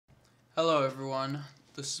Hello everyone,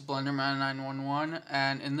 this is BlenderMan911,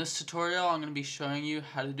 and in this tutorial I'm going to be showing you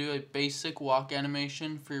how to do a basic walk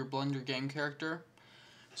animation for your Blender game character.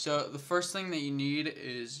 So the first thing that you need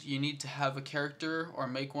is you need to have a character or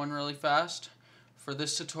make one really fast. For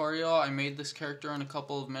this tutorial I made this character in a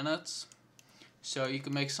couple of minutes, so you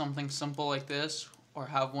can make something simple like this or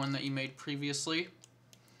have one that you made previously.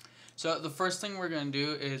 So the first thing we're going to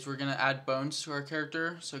do is we're going to add bones to our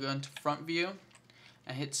character, so go into front view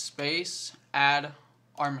and hit space, add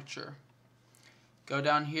armature. Go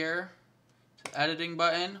down here to the editing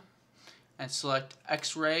button and select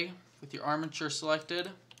X-ray with your armature selected,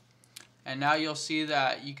 and now you'll see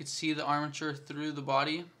that you can see the armature through the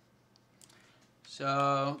body.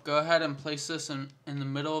 So go ahead and place this in the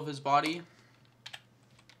middle of his body.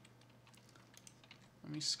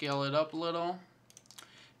 Let me scale it up a little.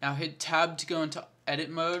 Now hit tab to go into edit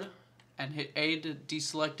mode and hit A to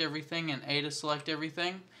deselect everything and A to select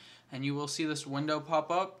everything, and you will see this window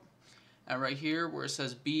pop up, and right here where it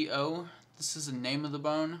says BO, this is the name of the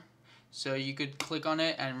bone, so you could click on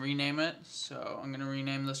it and rename it. So I'm going to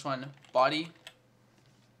rename this one body,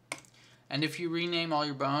 and if you rename all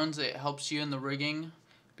your bones it helps you in the rigging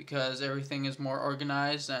because everything is more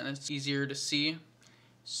organized and it's easier to see.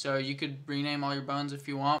 So you could rename all your bones if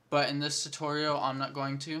you want, but in this tutorial I'm not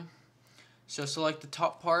going to. So select the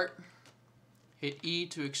top part, hit E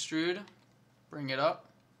to extrude, bring it up.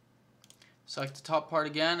 Select the top part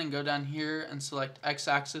again and go down here and select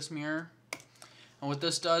X-axis mirror. And what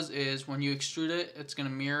this does is when you extrude it, it's going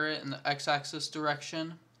to mirror it in the X-axis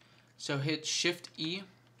direction. So hit Shift E,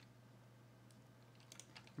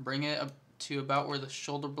 bring it up to about where the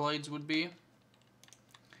shoulder blades would be.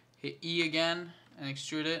 Hit E again and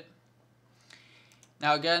extrude it.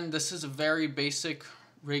 Now again, this is a very basic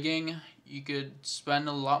rigging. You could spend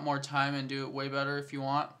a lot more time and do it way better if you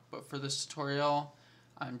want, but for this tutorial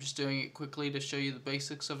I'm just doing it quickly to show you the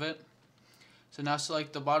basics of it. So now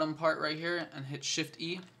select the bottom part right here and hit Shift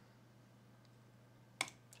E.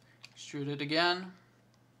 Extrude it again.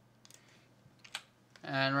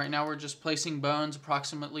 And right now we're just placing bones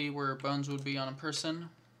approximately where bones would be on a person.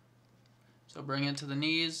 So bring it to the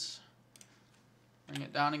knees, bring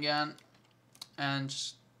it down again, and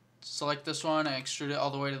just select this one and extrude it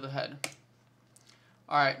all the way to the head.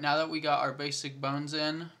 Alright, now that we got our basic bones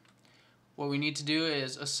in, what we need to do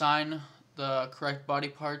is assign the correct body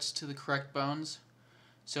parts to the correct bones.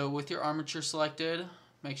 So with your armature selected,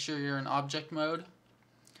 make sure you're in object mode.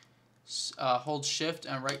 Hold shift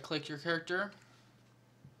and right click your character.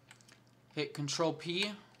 Hit Control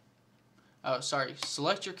P.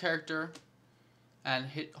 Select your character and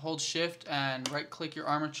hold shift and right click your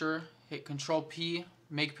armature. Hit Control P,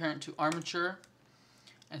 make parent to armature,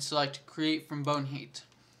 and select create from bone heat.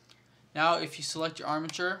 Now if you select your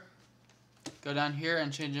armature, go down here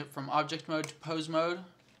and change it from object mode to pose mode,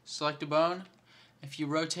 select a bone. If you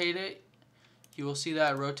rotate it, you will see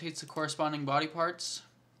that it rotates the corresponding body parts.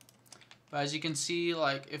 But as you can see,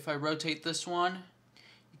 like if I rotate this one,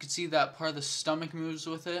 you can see that part of the stomach moves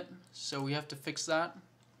with it, so we have to fix that.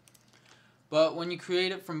 But when you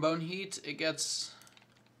create it from bone heat, it gets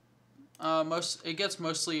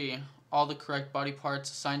mostly all the correct body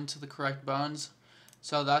parts assigned to the correct bones.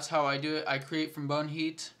 So that's how I do it. I create from bone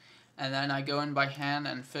heat, and then I go in by hand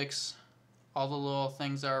and fix all the little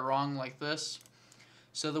things that are wrong like this.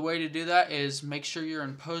 So the way to do that is make sure you're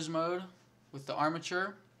in pose mode with the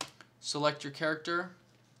armature, select your character,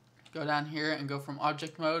 go down here and go from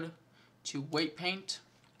object mode to weight paint.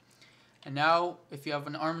 And now if you have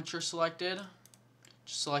an armature selected,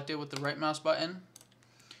 just select it with the right mouse button.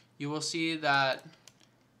 You will see that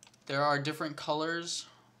there are different colors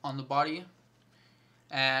on the body,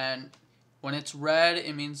 and when it's red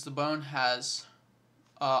it means the bone has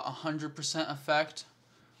 100% effect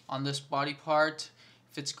on this body part.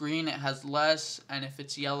 If it's green it has less, and if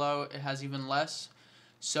it's yellow it has even less.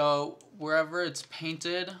 So wherever it's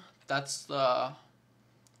painted, that's the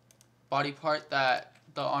body part that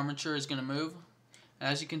the armature is going to move. And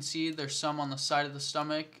as you can see, there's some on the side of the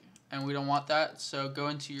stomach, and we don't want that. So go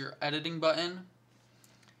into your editing button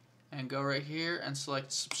and go right here and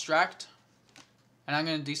select subtract. And I'm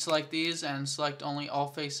going to deselect these and select only all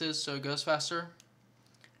faces so it goes faster.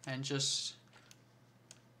 And just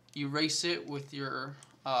erase it with your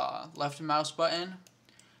left mouse button.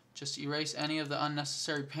 Just erase any of the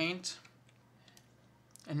unnecessary paint.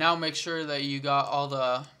 And now make sure that you got all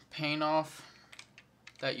the paint off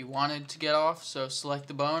that you wanted to get off. So select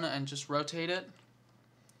the bone and just rotate it.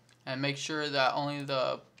 And make sure that only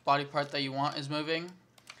the body part that you want is moving.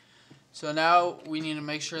 So now we need to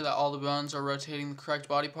make sure that all the bones are rotating the correct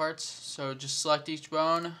body parts. So just select each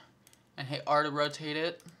bone and hit R to rotate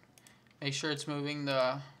it. Make sure it's moving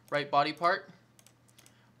the right body part.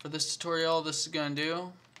 For this tutorial, this is going to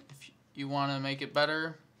do. If you want to make it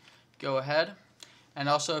better, go ahead. And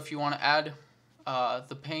also if you want to add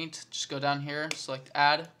the paint, just go down here, select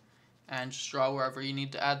add, and just draw wherever you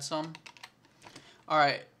need to add some.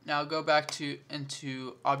 Alright, now go back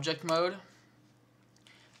into object mode.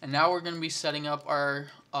 And now we're going to be setting up our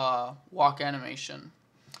walk animation.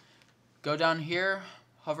 Go down here,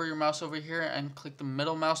 hover your mouse over here and click the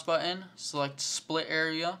middle mouse button, select split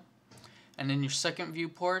area, and in your second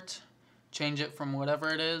viewport, change it from whatever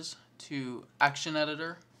it is to action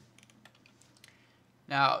editor.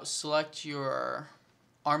 Now select your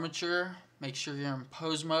armature, make sure you're in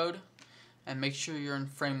pose mode, and make sure you're in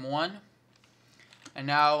frame 1. And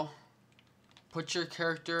now put your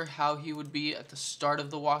character how he would be at the start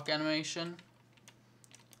of the walk animation.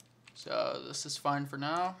 So this is fine for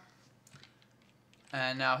now.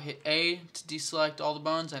 And now hit A to deselect all the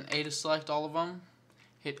bones and A to select all of them.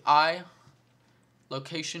 Hit I,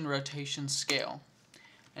 location, rotation, scale.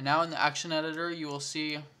 And now in the action editor you will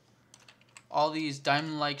see all these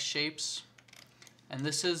diamond-like shapes. And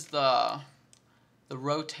this is the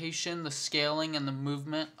rotation, the scaling, and the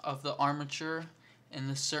movement of the armature in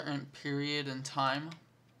this certain period in time.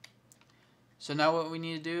 So now what we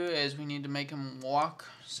need to do is we need to make him walk.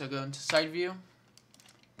 So go into side view,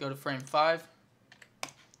 go to frame 5,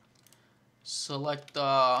 select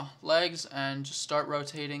the legs and just start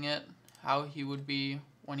rotating it how he would be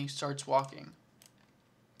when he starts walking.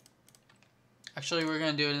 Actually, we're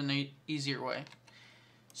going to do it in an easier way.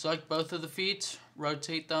 Select both of the feet,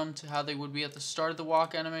 rotate them to how they would be at the start of the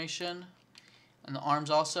walk animation, and the arms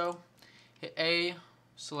also. Hit A,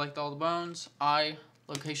 select all the bones, I,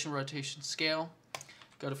 location, rotation, scale.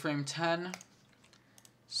 Go to frame 10,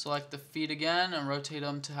 select the feet again and rotate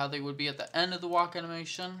them to how they would be at the end of the walk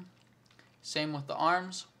animation. Same with the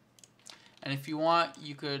arms. And if you want,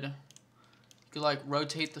 you could like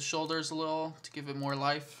rotate the shoulders a little to give it more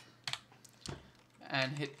life.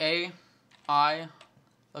 And hit A, I,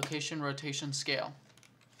 location, rotation, scale.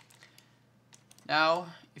 Now,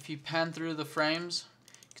 if you pan through the frames,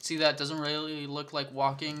 you can see that it doesn't really look like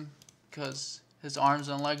walking because his arms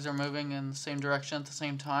and legs are moving in the same direction at the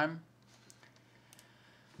same time.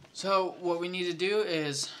 So what we need to do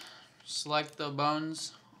is select the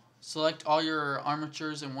bones, select all your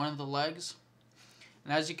armatures in one of the legs.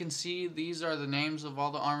 And as you can see, these are the names of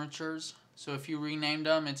all the armatures. So if you renamed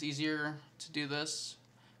them, it's easier to do this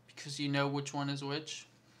because you know which one is which.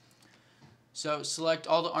 So select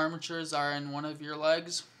all the armatures that are in one of your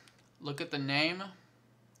legs, look at the name,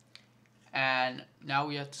 and now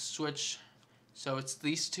we have to switch. So it's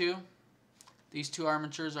these two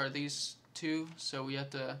armatures are these two, so we have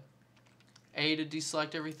to A to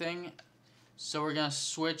deselect everything. So we're going to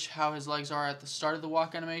switch how his legs are at the start of the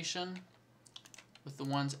walk animation with the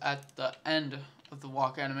ones at the end of the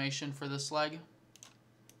walk animation for this leg.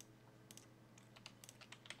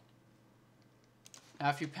 Now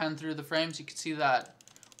if you pan through the frames, you can see that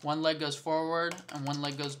one leg goes forward and one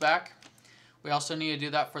leg goes back. We also need to do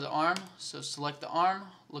that for the arm. So select the arm,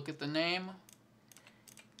 look at the name,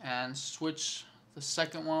 and switch the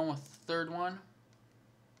second one with the third one.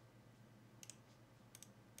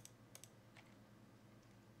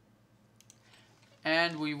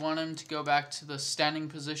 And we want him to go back to the standing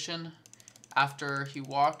position after he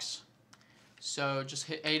walks. So just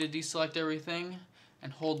hit A to deselect everything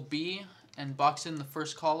and hold B and box in the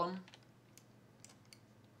first column.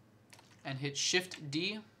 And hit Shift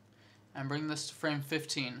D and bring this to frame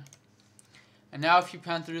 15. And now if you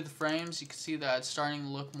pan through the frames, you can see that it's starting to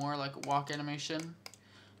look more like a walk animation.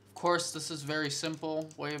 Of course, this is a very simple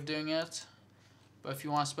way of doing it, but if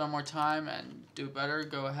you want to spend more time and do it better,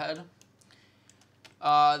 go ahead.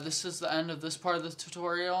 This is the end of this part of the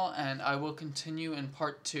tutorial, and I will continue in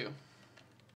part 2.